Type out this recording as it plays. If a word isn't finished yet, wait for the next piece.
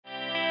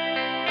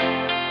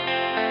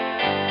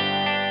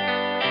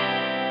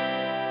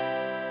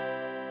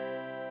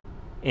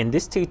In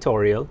this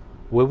tutorial,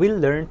 we will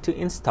learn to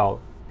install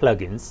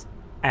plugins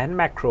and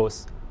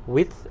macros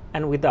with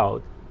and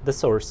without the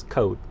source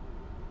code.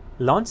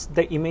 Launch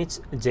the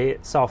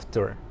ImageJ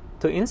software.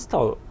 To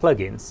install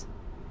plugins,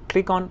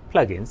 click on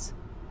Plugins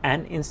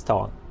and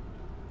Install.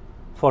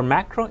 For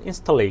macro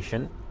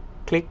installation,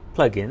 click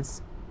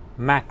Plugins,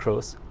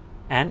 Macros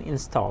and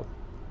Install.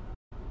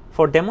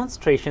 For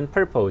demonstration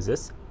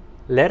purposes,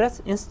 let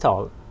us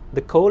install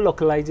the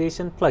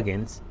co-localization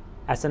plugins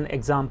as an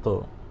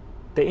example.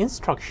 The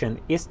instruction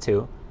is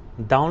to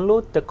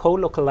download the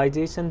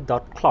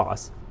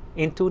co-localization.class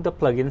into the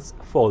plugins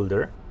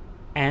folder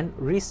and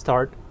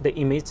restart the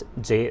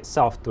ImageJ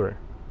software.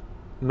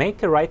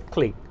 Make a right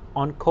click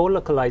on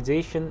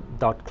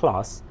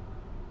co-localization.class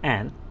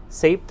and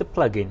save the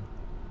plugin.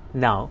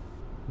 Now,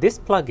 this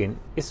plugin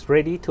is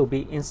ready to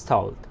be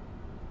installed.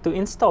 To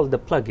install the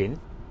plugin,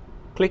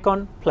 click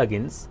on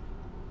Plugins,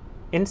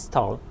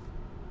 Install,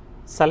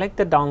 select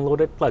the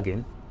downloaded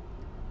plugin,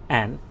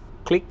 and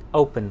click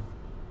Open.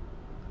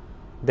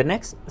 The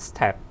next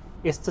step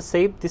is to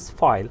save this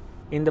file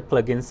in the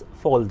plugins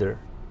folder.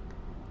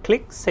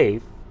 Click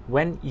Save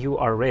when you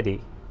are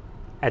ready.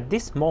 At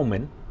this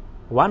moment,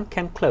 one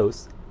can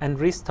close and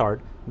restart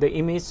the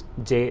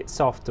ImageJ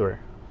software.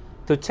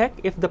 To check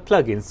if the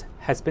plugins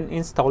has been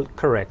installed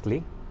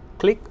correctly,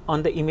 click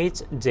on the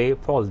ImageJ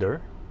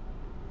folder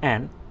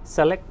and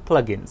select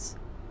Plugins.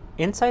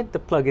 Inside the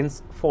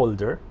Plugins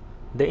folder,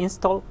 the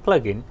install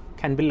plugin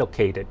can be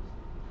located.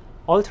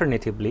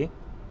 Alternatively,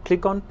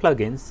 click on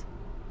Plugins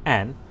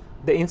and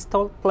the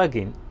install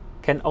plugin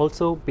can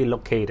also be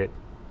located.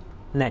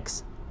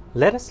 Next,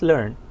 let us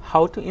learn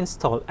how to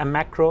install a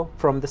macro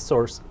from the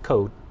source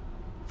code.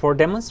 For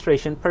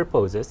demonstration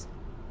purposes,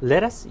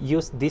 let us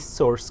use this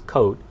source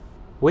code,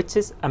 which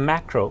is a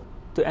macro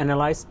to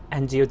analyze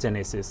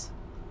angiogenesis.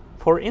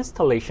 For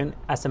installation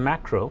as a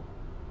macro,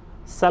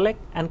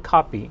 select and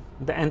copy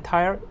the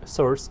entire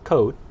source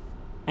code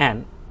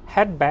and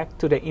head back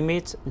to the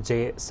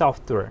ImageJ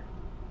software.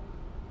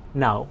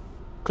 Now,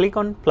 click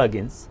on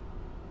Plugins,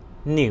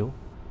 New,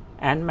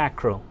 and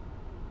Macro.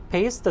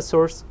 Paste the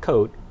source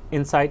code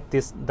inside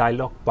this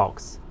dialog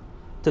box.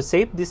 To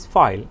save this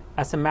file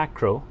as a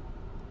macro,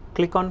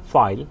 click on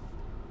File,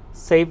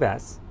 Save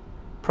As,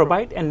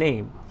 provide a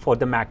name for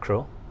the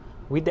macro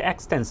with the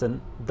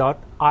extension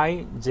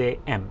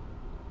 .ijm.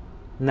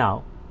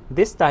 Now,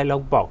 this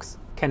dialog box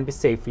can be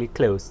safely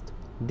closed.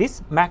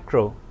 This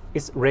macro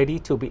is ready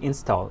to be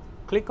installed.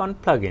 Click on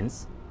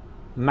Plugins,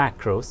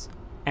 Macros,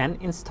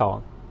 and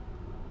Install.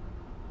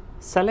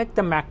 Select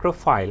the macro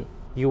file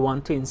you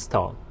want to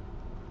install.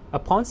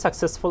 Upon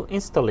successful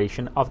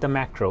installation of the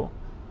macro,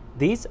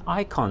 these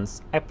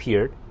icons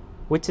appeared,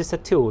 which is a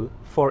tool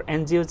for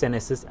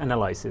angiogenesis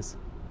analysis.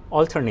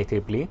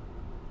 Alternatively,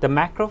 the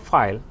macro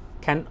file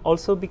can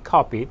also be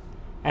copied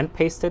and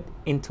pasted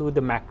into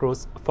the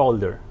macros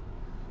folder.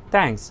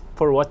 Thanks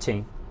for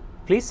watching.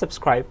 Please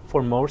subscribe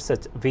for more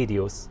such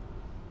videos.